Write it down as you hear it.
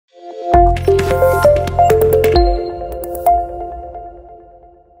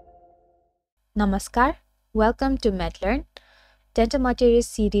Namaskar, welcome to MedLearn. Dental Materials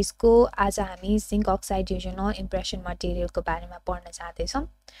series को आज हामी जिंक अक्साइड युजनल इम्प्रेसन मटेरियल को बारेमा पढ्न जाँदैछौं।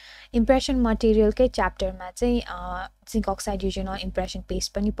 इम्प्रेसन मटेरियल कै च्याप्टरमा चाहिँ जिंक अक्साइड युजनल इम्प्रेसन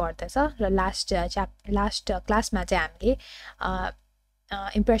पेस्ट पनि पर्दछ र लास्ट क्लासमा चाहिँ हामीले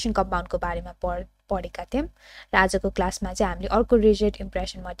इम्प्रेसन कम्पाउन्ड को बारेमा पढेका थियौं र आजको क्लासमा चाहिँ हामीले अर्को rigid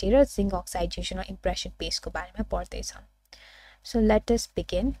impression material zinc oxide युजनल impression paste को बारेमा पढ्दै छौं। So let us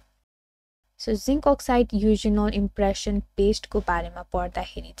begin. So zinc oxide युजनल impression paste को बारेमा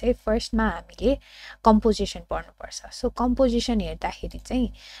पढ्दाखेरि चाहिँ फर्स्टमा हामीले कम्पोजिसन पढ्नुपर्छ। सो कम्पोजिसन हेर्दाखेरि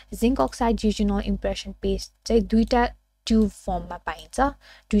चाहिँ जिंक अक्साइड युजनल इम्प्रेसन पेस्ट चाहिँ दुईटा ट्युब फर्ममा पाइन्छ,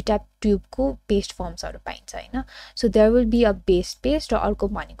 दुईटा ट्युबको पेस्ट फर्म्सहरु पाइन्छ हैन। So there will be a base paste र अर्को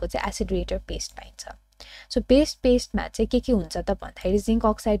भनेको चाहिँ एसिडरेटर पेस्ट पाइन्छ। So base paste मा चाहिँ के हुन्छ त भन्दाखेरि जिंक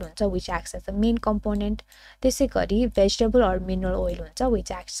अक्साइड हुन्छ which acts as the main component. त्यसैगरी vegetable or mineral oil हुन्छ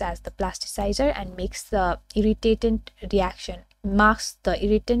which acts as the plasticizer and makes the masks the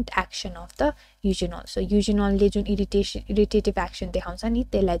irritant action of the eugenol. So eugenol ले जुन irritative action देखाउँछ नि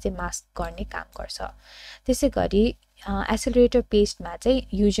त्यसलाई चाहिँ mask गर्ने काम गर्छ। त्यसैगरी accelerator paste मा चाहिँ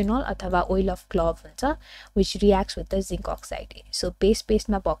eugenol अथवा oil of clove हुन्छ which reacts with the zinc oxide. So base paste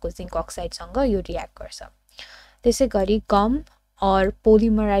मा भएको zinc oxide सँग यो react गर्छ। त्यसैगरी gum or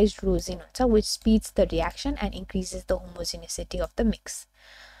polymerized rosin हुन्छ which speeds the reaction and increases the homogeneity of the mix.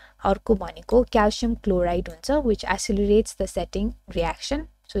 अर्को भनेको calcium chloride हुन्छ which accelerates the setting reaction,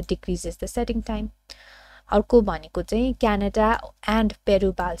 so decreases the setting time. अर्को भनेको चाहिँ Canada and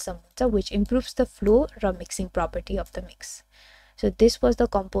Peru balsam हुन्छ which improves the flow र mixing property of the mix. So this was the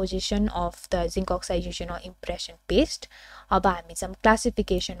composition of the zinc oxide eugenol impression paste. अब हामी some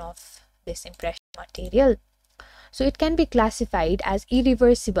classification of this impression material. So it can be classified as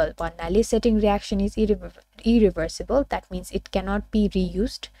irreversible. भन्नाले setting reaction is irreversible. That means it cannot be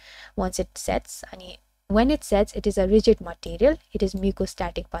reused once it sets. अनि when it sets, it is a rigid material. It is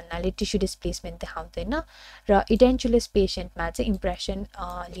mucostatic भन्नाले tissue displacement देखाउँदैन र edentulous patient मा चाहिँ impression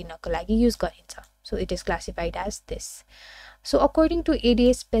लिनको लागि use गरिन्छ. So it is classified as this. So according to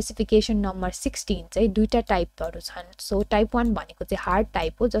ADA specification number 16 चाहिँ दुईटा टाइपहरु छन्. So type 1 भनेको चाहिँ hard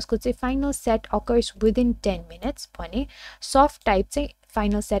type हो जसको चाहिँ final set occurs within 10 minutes भने soft type चाहिँ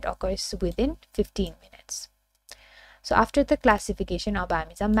final set occurs within 15 minutes. So after the classification अब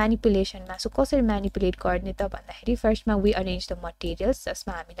हामी चाहिँ manipulation मा. So कसरी manipulate गर्ने त भन्दाखेरि first मा we arrange the materials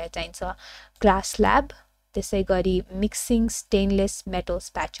जसमा हामीलाई चाहिन्छ glass slab, त्यसैगरी mixing stainless metal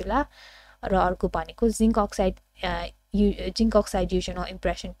spatula र अर्को भनेको zinc oxide eugenol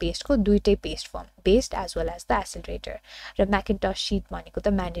impression paste को दुईटै paste form, based as well as the accelerator र Macintosh sheet भनेको त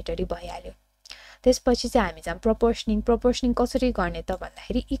mandatory भइहाल्यो। त्यसपछि चाहिँ हामी चाहिँ proportioning कसरी गर्ने त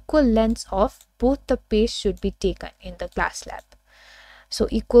भन्दाखेरि equal lengths of both the paste should be taken in the glass slab. So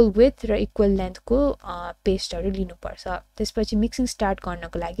equal width र equal length को पेस्टहरु लिनुपर्छ। त्यसपछि mixing start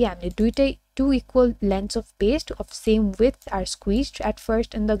गर्नको लागि हामीले दुईटै two equal lengths of paste of same width are squeezed at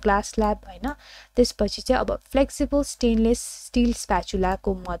first in the glass slab हैन। त्यसपछि चाहिँ अब flexible stainless steel spatula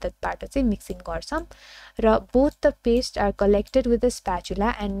को मद्दतबाट चाहिँ mixing गर्छौं र both the paste are collected with the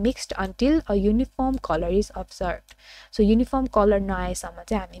spatula and mixed until a uniform color is observed. So uniform color नआएसम्म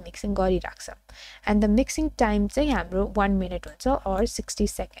चाहिँ हामी mixing गरिराख्छौं and the mixing time चाहिँ हाम्रो 1 minute हुन्छ or 60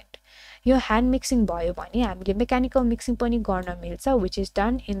 seconds. यो hand mixing भयो भने हामीले mechanical mixing पनि गर्न मिल्छ which is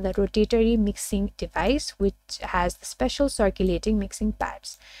done in the rotatory mixing device which has the special circulating mixing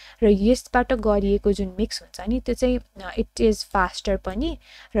pads. र यसबाट गरिएको जुन mix हुन्छ नि त्यो चाहिँ it is faster पनि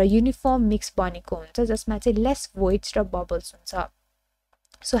र uniform mix बनेको हुन्छ जसमा चाहिँ less voids र bubbles हुन्छ.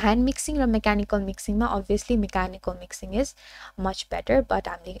 So hand mixing र mechanical mixing मा obviously mechanical mixing is much better, but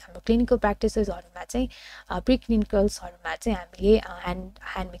हाम्रो clinical practices हरुमा चाहिँ preclinicals हरुमा चाहिँ हामीले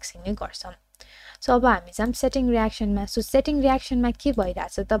hand mixing नै गर्छौं. So अब हामी चाहिँ setting reaction मा. So setting reaction मा के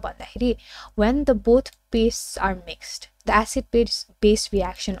भइराछ त भन्दाखेरि when the both pastes are mixed, the acid base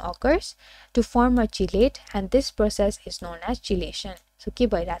reaction occurs to form a chelate and this process is known as chelation. So के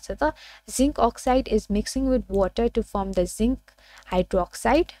भइराछ त zinc oxide is mixing with water to form the zinc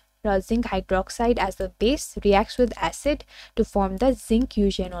hydroxide र zinc hydroxide as the base reacts with acid to form the zinc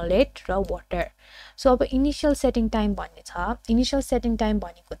eugenolate र water. So अब initial setting time भन्ने छ. Initial setting time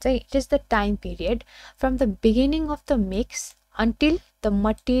भनेको चाहिँ it is the time period from the beginning of the mix until the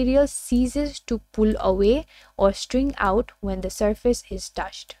material ceases to pull away or string out when the surface is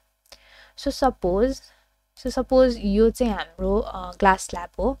touched. So suppose यो चाहिँ हाम्रो glass slab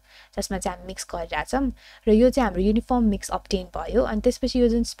हो जसमा चाहिँ हामी mix गरिराछौं र यो चाहिँ हाम्रो uniform mix obtain भयो अनि त्यसपछि यो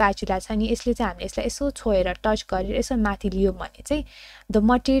जुन spatula छ नि यसले चाहिँ हामीले यसलाई यसो छोएर टच गरेर यसो माथि लियो भने चाहिँ the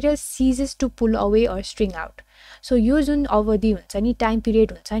material ceases to pull away or string out. So यो जुन अवधि हुन्छ नि टाइम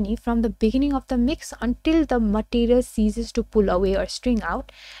पिरियड हुन्छ नि from the beginning of the mix until the material सिजेस to pool away or string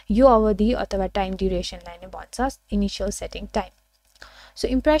out यो अवधि अथवा टाइम ड्युरेसनलाई नै भन्छ initial setting time So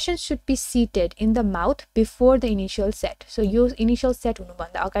impressions should be seated in the mouth before the initial set. So यो initial set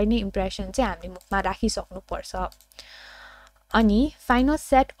हुनुभन्दा अगाडि नै impression चाहिँ हामीले मुखमा राखिसक्नुपर्छ अनि final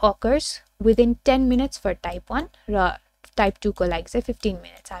set occurs within 10 minutes for type 1 र type 2 को लागि चाहिँ 15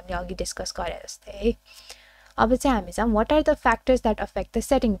 minutes हामीले अघि डिस्कस गरे जस्तै है अब चाहिँ हामी चाहिँ what are the factors that affect the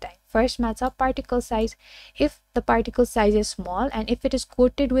setting time first मा छ particle size if the particle size is small and if it is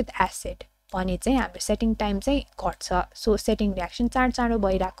coated with acid भने चाहिँ हाम्रो सेटिङ टाइम चाहिँ घट्छ सो सेटिङ रिएक्सन चाँडो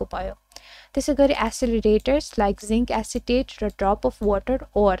भइरहेको भयो त्यसैगरी एसिलरेटर्स लाइक जिंक एसिटेट र ड्रप अफ वाटर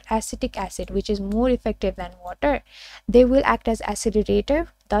और acetic acid which is more effective then water they will act as एसिलरेटर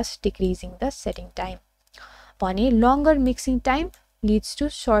thus decreasing the setting time भने longer mixing time leads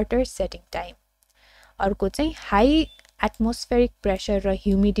to shorter setting time अर्को चाहिँ high atmospheric pressure र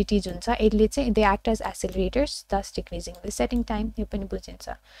humidity जुन छ यसले चाहिँ they act as accelerators thus decreasing the setting time यो पनि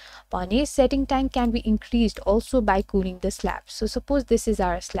बुझिन्छ भने setting time can be increased also by cooling the slab so suppose this is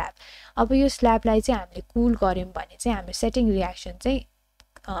our slab अब यो slab लाई चाहिँ हामीले cool गर्यौं भने चाहिँ हाम्रो setting reaction चाहिँ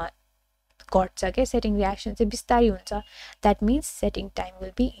घट्छ के setting reaction चाहिँ बिस्तारै हुन्छ that means setting time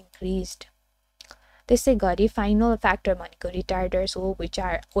will be increased त्यसै गरी final factor भनेको retarders हो which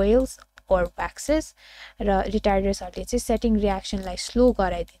are oils or waxes र retarders हरुले चाहिँ setting reaction लाई slow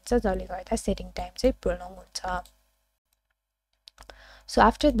गराइदिन्छ जसले गर्दा setting time चाहिँ prolong हुन्छ So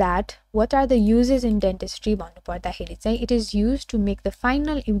after that what are the uses in dentistry भन्नु पर्दाखेरि चाहिँ it is used to make the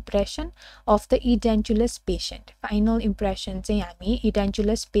final impression of the edentulous patient final impression चाहिँ हामी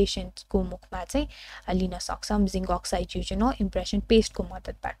edentulous patient को मुखमा चाहिँ लिन सक्छौं zinc oxide eugenol impression paste को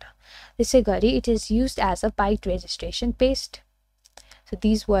मद्दतबाट त्यसै गरी it is used as a bite registration paste So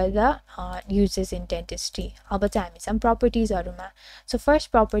these were the uses in dentistry. अब चाहिँ हामी some properties हरुमा. So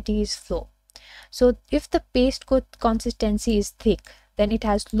first property is flow. So if the paste को consistency is thick, then it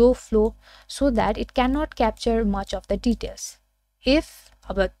has low flow so that it cannot capture much of the details. If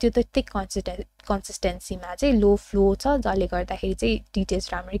अब त्यो त thick consistency मा चाहिँ low flow छ जसले गर्दाखेरि चाहिँ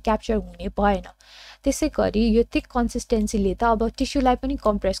details राम्ररी capture हुने भएन. त्यसै गरी यो thick consistency ले त अब tissue लाई पनि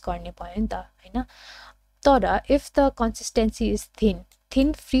compress गर्ने भयो नि त हैन. तर if the consistency is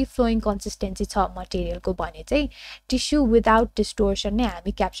thin free flowing consistency छ material को भने चाहिँ tissue without distortion नै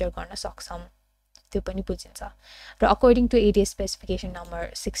हामी capture गर्न सक्छौं त्यो पनि बुझिन्छ र according to ADA specification number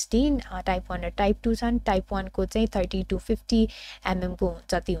 16 type 1 र type 2 छन् type 1 को चाहिँ 30 to 50 mm को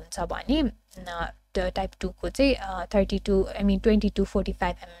जति हुन्छ भने type 2 को चाहिँ 20 to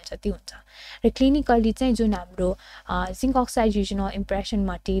 45 mm जति हुन्छ र क्लिनिकली चाहिँ जुन हाम्रो zinc oxide eugenol impression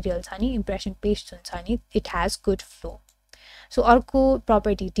material छ नि impression paste हुन्छ नि it has good flow So अर्को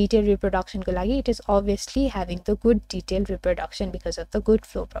property detail reproduction को लागि it is obviously having the good detail reproduction because of the good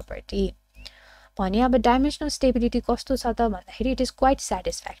flow property भने अब dimensional stability कस्तो छ त भन्दाखेरि it is quite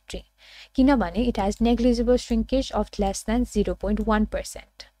satisfactory किनभने it has negligible shrinkage of less than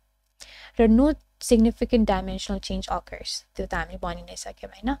 0.1% र no significant dimensional change occurs त्यो त हामीले भनि नै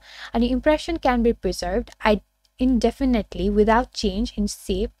सक्यौं हैन अनि impression can be preserved indefinitely without change in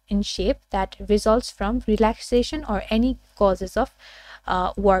shape that results from relaxation or any causes of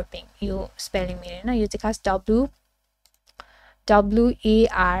warping यो spelling मिलेन यो चाहिँ खास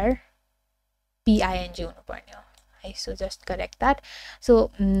WARPING हुनुपर्ने हो है so just correct that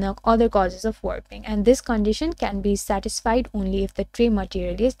so other causes of warping and this condition can be satisfied only if the tray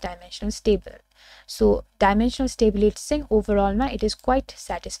material is dimensional stable so dimensional stability चाहिँ overall मा it is quite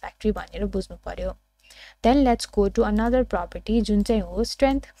satisfactory भनेर बुझ्नु पर्यो Then let's go to another property जुन चाहिँ हो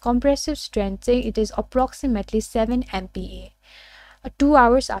strength compressive strength चाहिँ it is approximately 7 MPa 2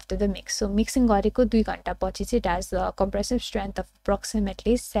 hours after the mix so mixing गरेको 2 घण्टा पछि चाहिँ it has the compressive strength of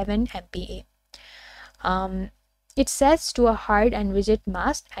approximately 7 MPa it sets to a hard and rigid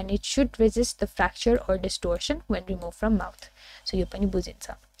mass and it should resist the fracture or distortion when removed from mouth so यो पनि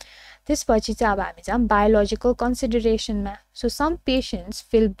बुझिन्छ त्यसपछि चाहिँ अब हामी जाम biological consideration मा so some patients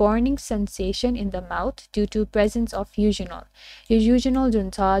feel burning sensation in the mouth due to presence of eugenol यो eugenol जुन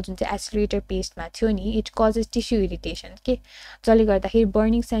चाहिँ accelerator paste मा थियो नि it causes tissue irritation के जसले गर्दाखेरि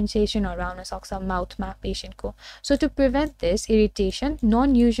burning sensation हरु आउन सक्छ mouth मा patient को so to prevent this irritation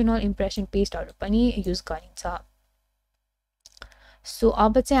non eugenol impression paste हरु पनि use गरिन्छ So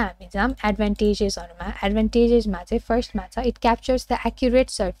अब चाहिँ हामी जाम advantages हरुमा advantages मा चाहिँ first मा छ it captures the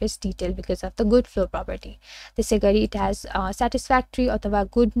accurate surface detail because of the good flow property त्यसैगरी it has satisfactory अथवा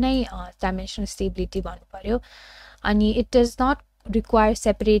good नै dimensional stability भन्नु पर्यो अनि it does not require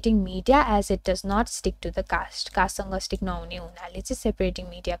separating media as it does not stick to the cast सँग stick नहुने हुनाले चाहिँ सेपरेटिङ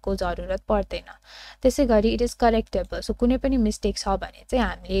मिडियाको जरुरत पर्दैन त्यसैगरी इट इज करेक्टेबल सो कुनै पनि मिस्टेक छ भने चाहिँ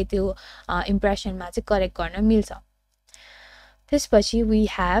हामीले त्यो इम्प्रेसनमा चाहिँ करेक्ट गर्न मिल्छ त्यसपछि we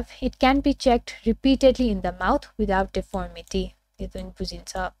have it can be checked repeatedly in the mouth without deformity यो पनि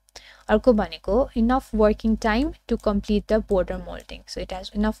बुझिन्छ अर्को भनेको enough working time to complete the border molding so it has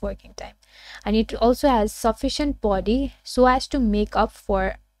enough working time and it also has sufficient body so as to make up for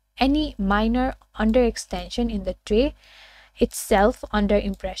any minor underextension in the tray itself under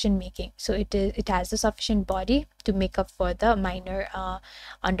impression making so it has a sufficient body to make up for the minor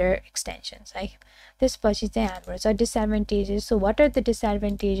under extensions right त्यसपछि चाहिँ हाम्रो छ disadvantages so what are the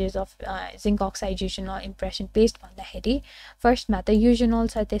disadvantages of zinc oxide eugenol impression paste भन्दाखेरि first मा त eugenol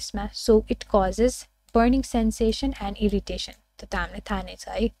छ त्यसमा so it causes burning sensation and irritation त हामीलाई थाहा नै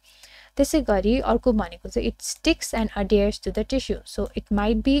छ है त्यसैगरी अर्को भनेको चाहिँ it sticks and adheres to the tissue so it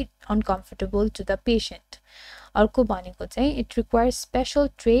might be uncomfortable to the patient अर्को भनेको चाहिँ it requires special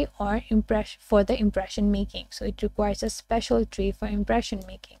tray or for the impression making so it requires a special tray for impression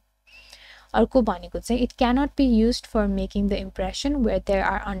making अर्को भनेको चाहिँ it cannot be used for making the impression where there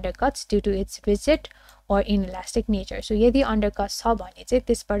are undercuts due to its rigid or inelastic nature so यदि undercuts छ भने चाहिँ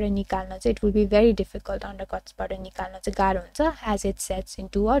त्यसबाट निकाल्न चाहिँ it will be very difficult undercuts बाट निकाल्न चाहिँ गाह्रो हुन्छ as it sets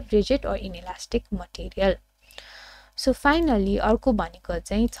into a rigid or inelastic material so finally अर्को भनेको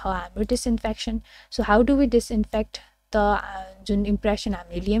चाहिँ छ हाम्रो disinfection so how do we disinfect the जुन impression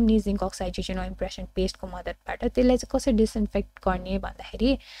हामीले लियौं नि zinc oxide eugenol impression paste को मद्दतबाट त्यसलाई चाहिँ कसरी disinfect गर्ने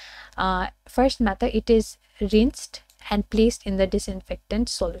भन्दाखेरि first मा त it is rinsed and placed in the disinfectant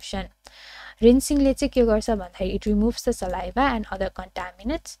solution rinsing ले चाहिँ के गर्छ भन्दाखेरि it removes the saliva and other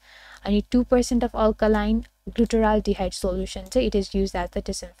contaminants अनि 2% of alkaline glutaraldehyde solution चाहिँ it is used as the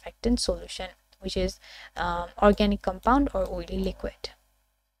disinfectant solution which is organic compound or oily liquid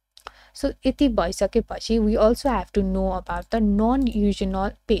so यति भइसकेपछि we also have to know about the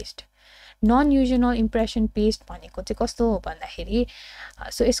non-eugenol paste non-eugenol impression paste भनेको चाहिँ कस्तो हो भन्दाखेरि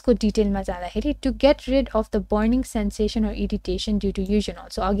so यसको डिटेलमा जाँदाखेरि to get rid of the burning sensation or irritation due to eugenol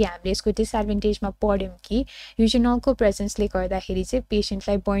so अघि हामीले यसको डिसएडभान्टेजमा पढ्यौं कि eugenol को प्रेजेन्सले गर्दाखेरि चाहिँ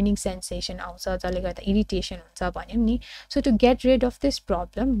पेशेन्टलाई burning sensation आउँछ जसले गर्दा इरिटेसन हुन्छ भन्यौं नि so to get rid of this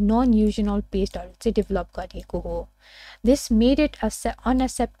problem non-eugenol paste हरु चाहिँ डेभलप गरिएको हो this made it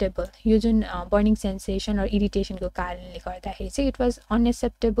unacceptable यो जुन burning sensation or irritation को कारणले गर्दाखेरि चाहिँ it was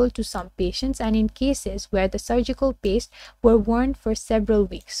unacceptable to some patients and in cases where the surgical paste were worn for several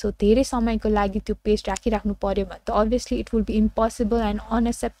weeks so धेरै समयको लागि त्यो पेस्ट राखिराख्नु पर्यो भने त obviously it will be impossible and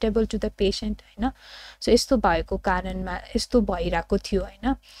unacceptable to the patient हैन so यस्तो भएको कारणमा यस्तो भइराको थियो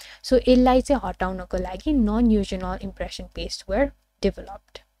हैन so यसलाई चाहिँ हटाउनको लागि non-eugenol impression paste were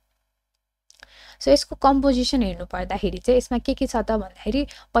developed so यसको कम्पोजिसन हेर्नु पर्दाखेरि चाहिँ यसमा के छ त भन्दाखेरि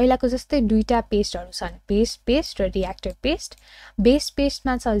पहिलाको जस्तै दुईटा पेस्टहरु छन् बेस पेस्ट र रिएक्टर पेस्ट बेस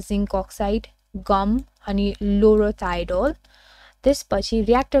पेस्टमा छ जिंक अक्साइड गम अनि लोरोथाइडोल त्यसपछि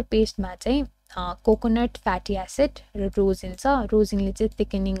रिएक्टर पेस्टमा चाहिँ कोकोनट फ्याटी एसिड र रोजिन छ रोजिनले चाहिँ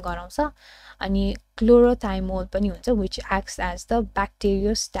थिकनिङ गराउँछ अनि क्लोरोथाइमोल पनि हुन्छ which acts as the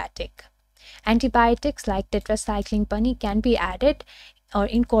bacteriostatic antibiotics like tetracycline पनि can be added or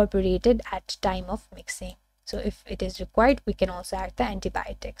incorporated at time of mixing so if it is required we can also add the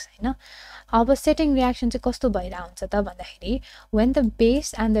antibiotics हैन अब setting reaction चाहिँ कस्तो भइरा हुन्छ त भन्दाखेरि when the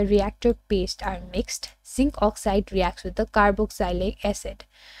base and the reactor paste are mixed zinc oxide reacts with the carboxylic acid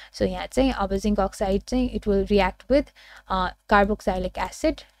so यहाँ चाहिँ अब zinc oxide चाहिँ it will react with carboxylic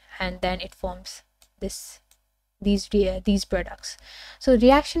acid and then it forms these products so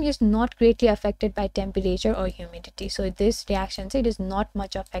reaction is not greatly affected by temperature or humidity so this reaction it is not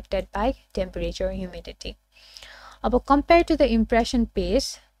much affected by temperature or humidity अब compared to the impression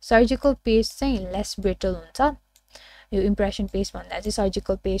paste surgical paste चाहिँ less brittle हुन्छ यो impression paste भन्दा चाहिँ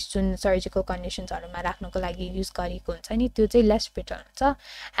surgical paste जुन surgical conditions हरुमा राख्नको लागि use गरिएको हुन्छ नि त्यो चाहिँ less brittle हुन्छ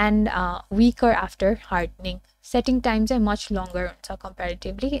and weaker after hardening setting time चाहिँ much longer हुन्छ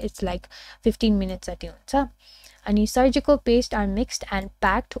comparatively it's like 15 minutes जति हुन्छ अनि surgical paste are mixed and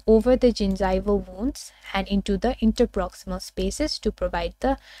packed over the gingival wounds and into the interproximal spaces to provide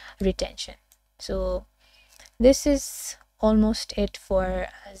the retention. So this is almost it for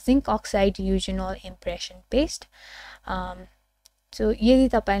zinc oxide eugenol impression paste. So यदि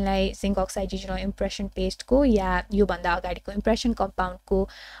तपाईलाई zinc oxide eugenol impression paste को या यो भन्दा अगाडिको impression compound को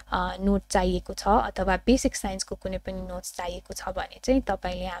note चाहिएको छ अथवा basic science को कुनै पनि नोट्स चाहिएको छ भने चाहिँ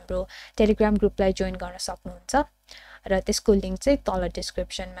तपाईले हाम्रो टेलिग्राम ग्रुपलाई जोइन गर्न सक्नुहुन्छ र त्यसको लिंक चाहिँ तल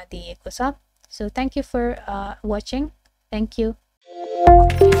description मा दिएको छ so thank you for watching thank you